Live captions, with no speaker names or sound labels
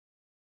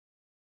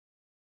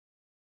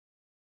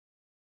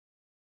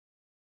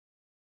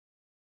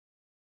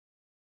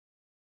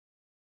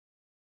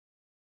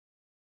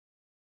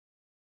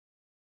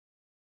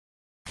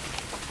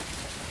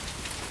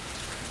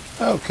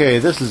Okay,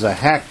 this is a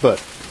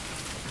Hackbut.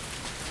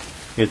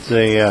 It's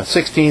a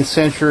 16th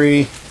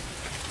century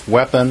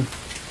weapon,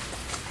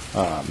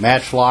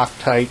 matchlock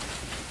type,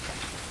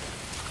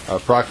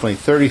 approximately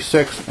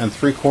 36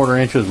 3/4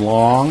 inches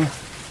long,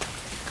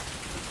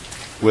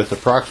 with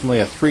approximately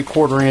a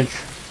 3/4 inch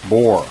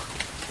bore.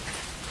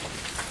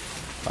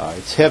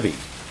 It's heavy,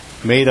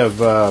 made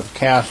of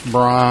cast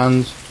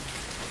bronze,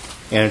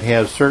 and it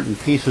has certain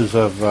pieces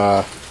of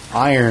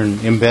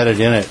iron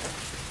embedded in it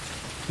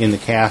in the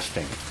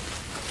casting.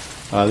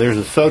 There's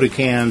a soda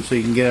can so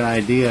you can get an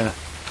idea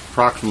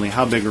approximately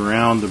how big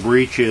around the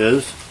breech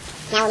is.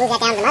 Now we'll move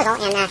that down to the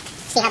muzzle and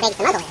see how big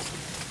the muzzle is.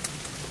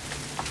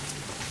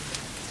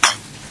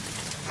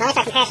 So that's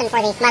our comparison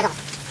for the muzzle.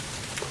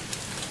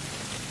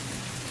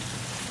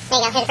 There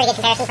you go, here's a pretty good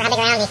comparison for how big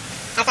around the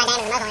outside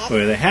diameter of the muzzle is.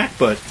 Okay, the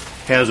Hackbut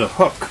has a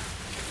hook.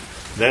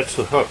 That's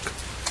the hook.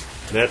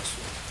 That's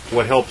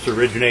what helps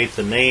originate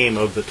the name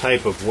of the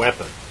type of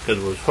weapon,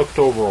 because it was hooked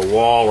over a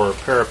wall or a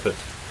parapet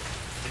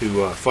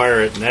to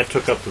fire it, and that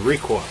took up the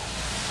recoil.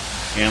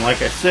 And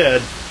like I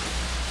said,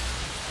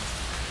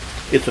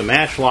 it's a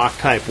matchlock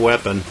type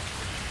weapon,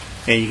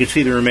 and you can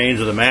see the remains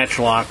of the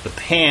matchlock, the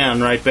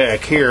pan right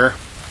back here.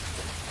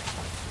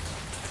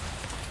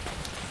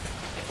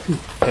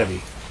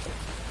 Heavy.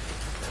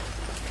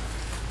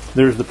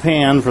 There's the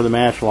pan for the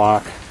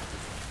matchlock.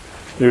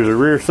 There's a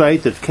rear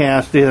sight that's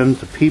cast in,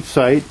 it's a peep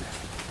sight.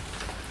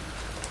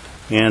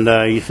 And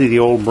you see the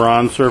old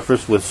bronze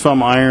surface with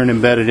some iron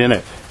embedded in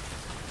it,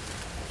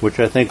 which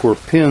I think were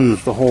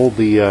pins to hold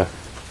the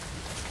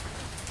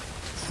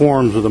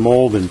forms of the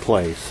mold in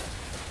place.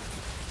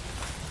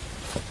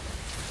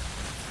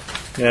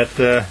 Got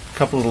a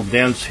couple little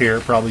dents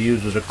here, probably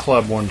used as a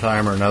club one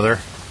time or another.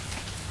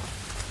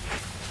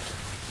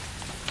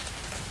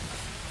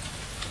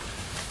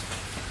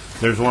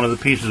 There's one of the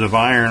pieces of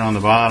iron on the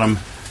bottom,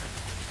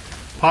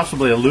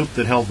 possibly a loop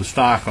that held the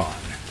stock on.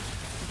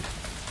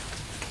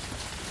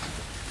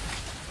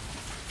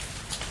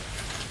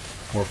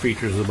 More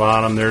features at the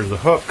bottom. There's the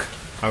hook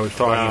I was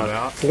talking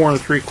about. 4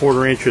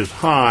 3/4 inches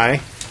high.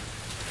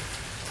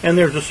 And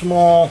there's a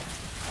small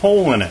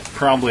hole in it,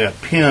 probably a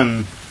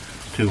pin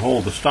to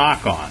hold the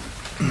stock on.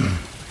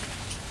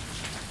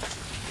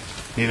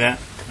 See that?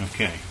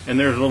 Okay. And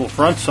there's a little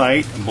front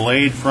sight, a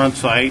blade front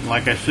sight.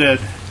 Like I said,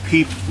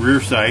 peep rear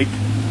sight.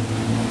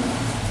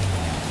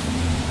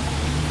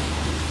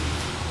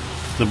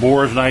 The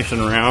bore is nice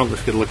and round.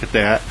 Let's get a look at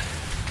that.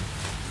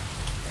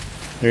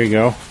 There you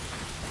go.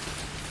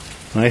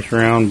 Nice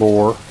round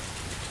bore.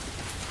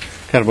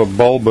 Kind of a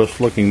bulbous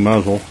looking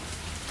muzzle.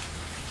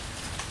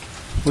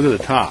 Look at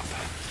the top.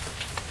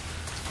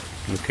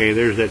 Okay,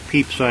 there's that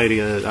peep sight,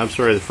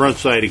 the front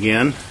sight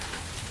again.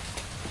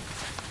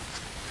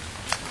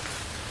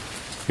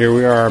 Here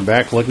we are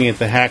back looking at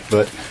the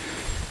Hackbut.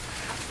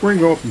 We're going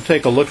to go up and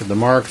take a look at the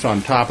marks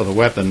on top of the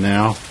weapon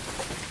now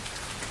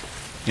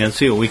and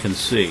see what we can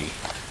see.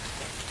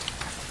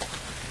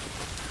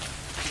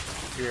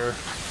 Here.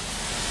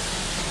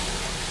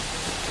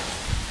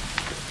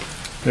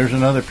 There's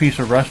another piece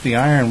of rusty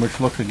iron which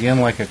looks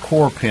again like a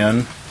core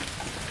pin.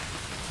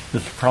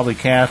 This is probably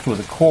cast with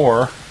a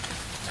core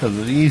because it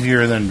was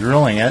easier than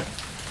drilling it,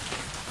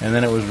 and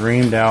then it was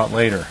reamed out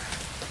later.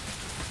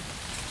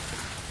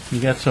 You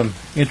got some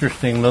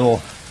interesting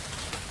little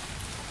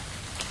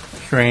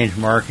strange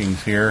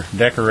markings here.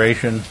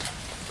 Decoration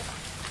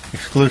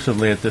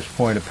exclusively at this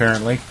point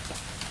apparently.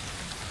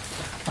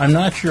 I'm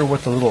not sure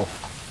what the little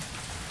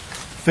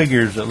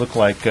figures that look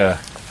like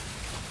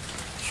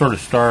sort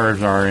of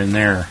stars are in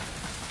there.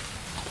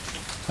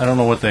 I don't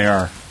know what they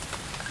are.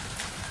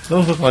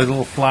 Those look like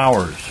little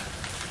flowers.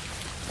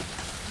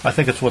 I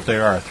think it's what they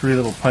are. 3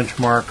 little punch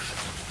marks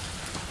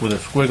with a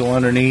squiggle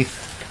underneath.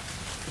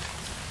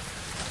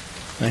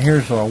 And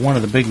here's one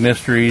of the big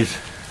mysteries.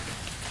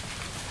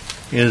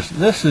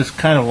 This is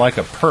kind of like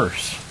a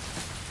purse.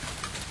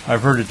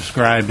 I've heard it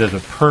described as a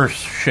purse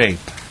shape.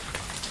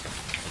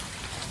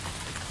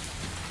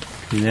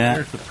 See that?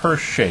 Here's the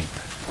purse shape.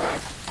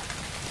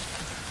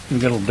 You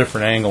get a little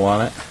different angle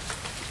on it.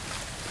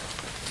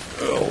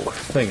 Oh,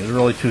 this thing is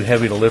really too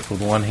heavy to lift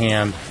with one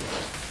hand.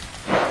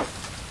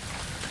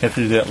 Have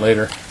to do that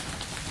later.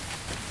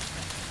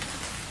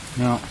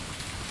 No,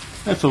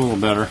 that's a little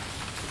better.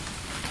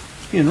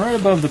 And right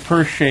above the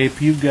purse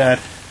shape, you've got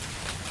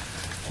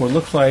what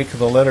looks like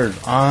the letters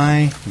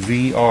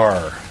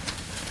IVR.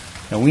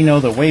 Now we know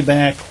that way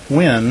back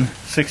when,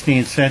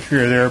 16th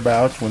century or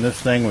thereabouts, when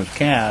this thing was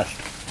cast,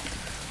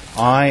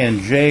 I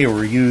and J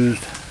were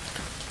used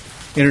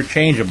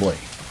interchangeably.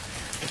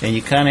 And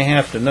you kind of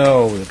have to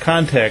know the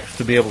context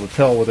to be able to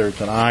tell whether it's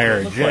an I or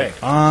a J.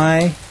 Like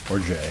I or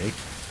J,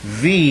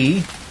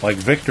 V like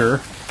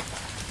Victor,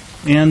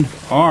 and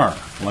R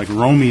like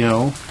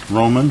Romeo,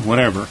 Roman,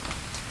 whatever,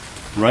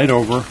 right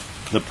over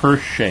the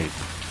purse shape.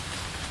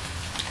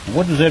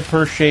 What does that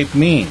purse shape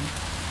mean?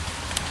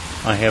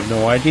 I have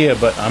no idea,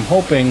 but I'm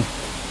hoping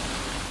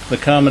the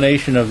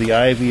combination of the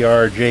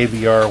IVR,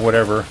 JVR,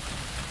 whatever,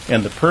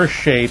 and the purse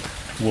shape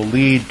will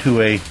lead to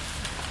an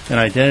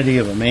identity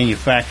of a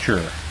manufacturer,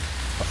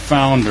 a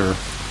founder,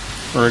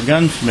 or a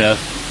gunsmith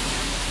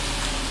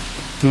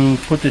who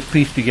put this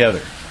piece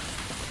together.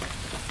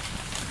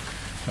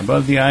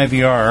 Above the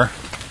IVR,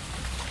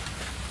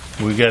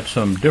 we got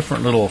some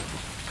different little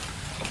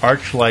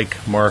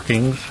arch-like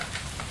markings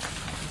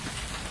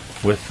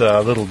with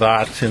little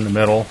dots in the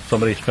middle.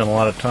 Somebody spent a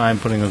lot of time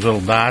putting those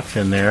little dots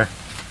in there.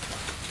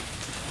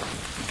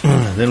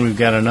 Then we've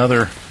got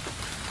another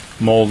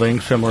molding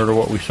similar to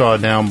what we saw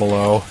down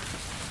below.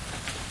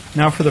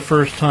 Now for the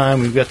first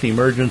time we've got the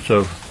emergence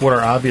of what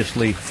are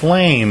obviously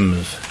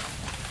flames.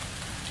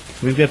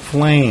 We've got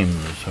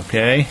flames,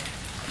 okay?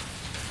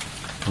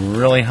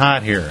 Really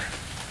hot here.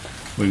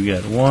 We've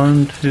got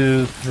 1,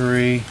 2,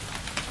 3,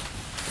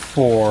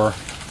 4.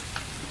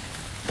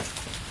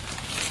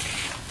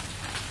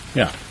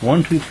 Yeah,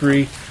 1, 2,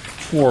 3,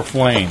 4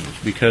 flames,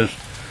 because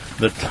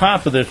the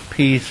top of this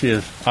piece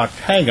is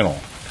octagonal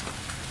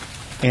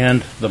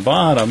and the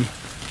bottom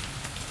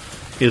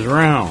is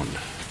round.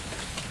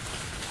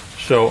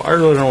 So I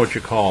really don't know what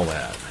you call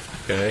that,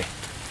 okay?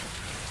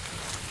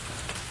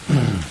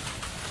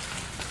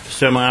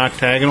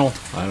 Semi-octagonal?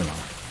 I don't know.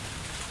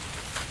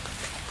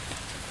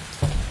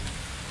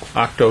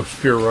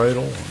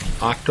 Octospheroidal?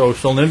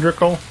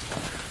 Octocylindrical?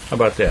 How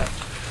about that?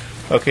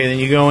 Okay, then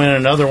you go in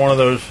another one of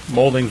those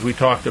moldings we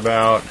talked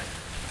about.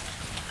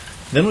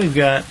 Then we've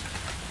got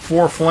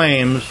 4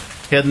 flames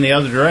heading the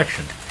other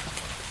direction,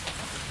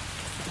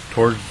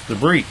 towards the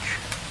breech.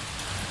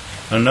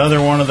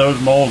 Another one of those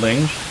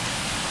moldings.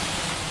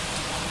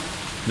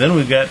 Then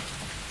we've got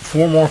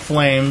 4 more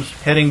flames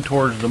heading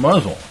towards the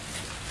muzzle.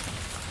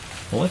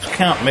 Well, let's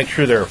count and make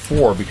sure there are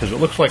 4, because it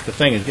looks like the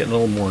thing is getting a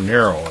little more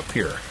narrow up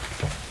here.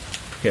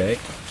 Okay?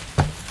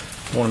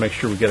 I want to make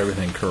sure we get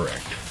everything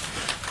correct.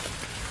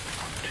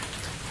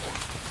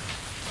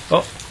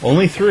 Oh,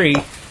 only 3.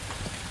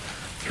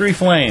 3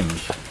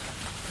 flames.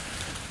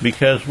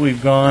 Because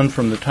we've gone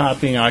from the top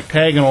being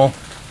octagonal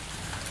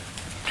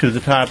to the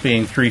top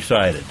being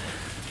 3-sided.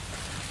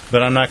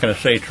 But I'm not going to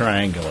say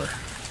triangular.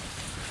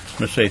 I'm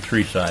going to say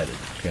 3-sided,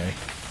 okay?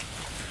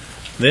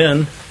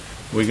 Then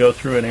we go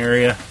through an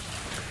area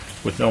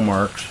with no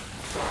marks,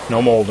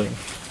 no molding.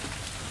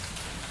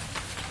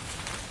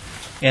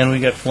 And we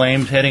got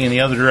flames heading in the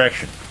other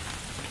direction.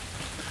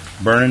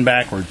 Burning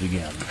backwards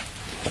again.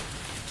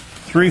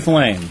 3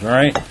 flames,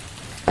 alright?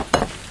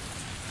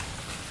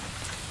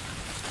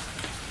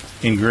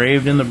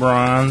 Engraved in the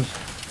bronze.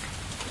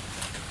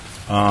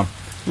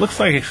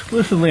 Looks like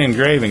exclusively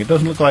engraving. It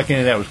doesn't look like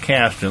any of that was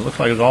cast. It looks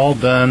like it was all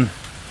done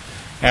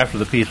after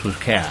the piece was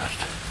cast.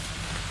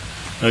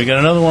 Now we got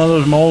another one of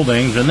those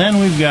moldings, and then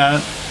we've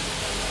got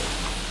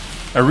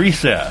a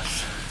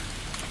recess.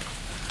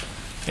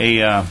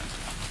 A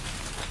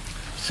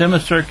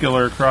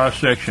semicircular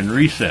cross-section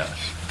recess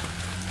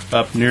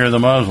up near the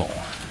muzzle.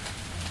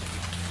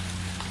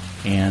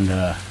 And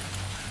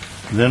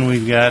then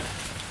we've got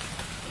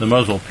the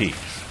muzzle piece.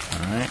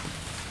 Alright.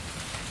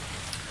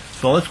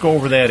 So let's go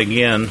over that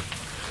again.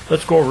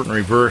 Let's go over it in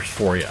reverse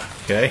for you,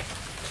 okay?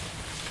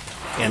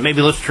 And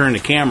maybe let's turn the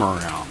camera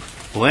around.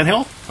 Will that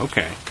help?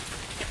 Okay.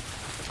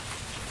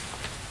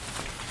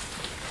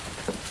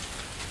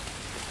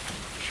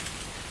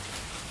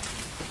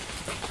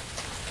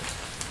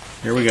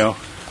 Here we go.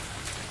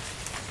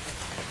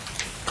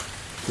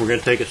 We're going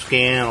to take a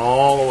scan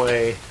all the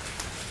way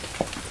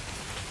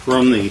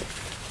from the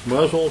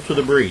muzzle to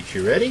the breech.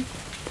 You ready?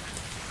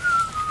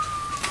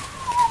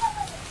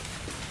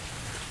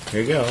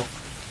 Here you go.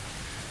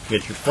 You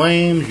get your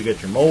flames, you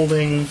get your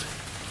moldings,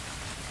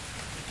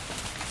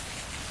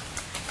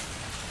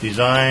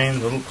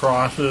 designs, little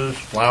crosses,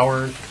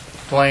 flowers,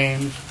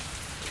 flames.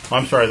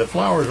 I'm sorry, the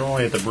flowers are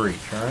only at the breech,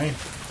 alright?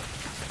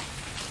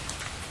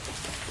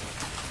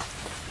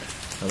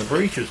 Now the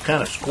breech is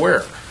kind of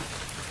square.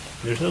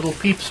 There's a little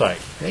peep sight,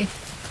 okay?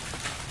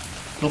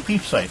 Little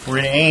peep sight we're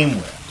going to aim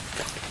with.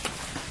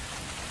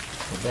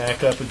 Go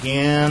back up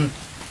again.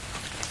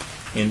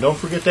 And don't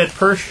forget that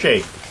purse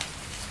shape.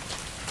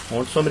 I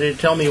want somebody to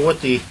tell me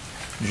what the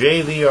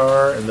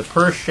JVR and the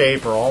purse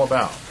shape are all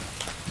about.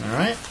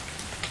 Alright?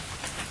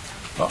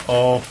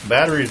 Uh-oh,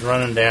 battery's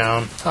running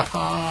down.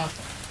 Haha.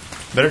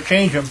 Better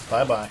change them.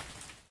 Bye-bye.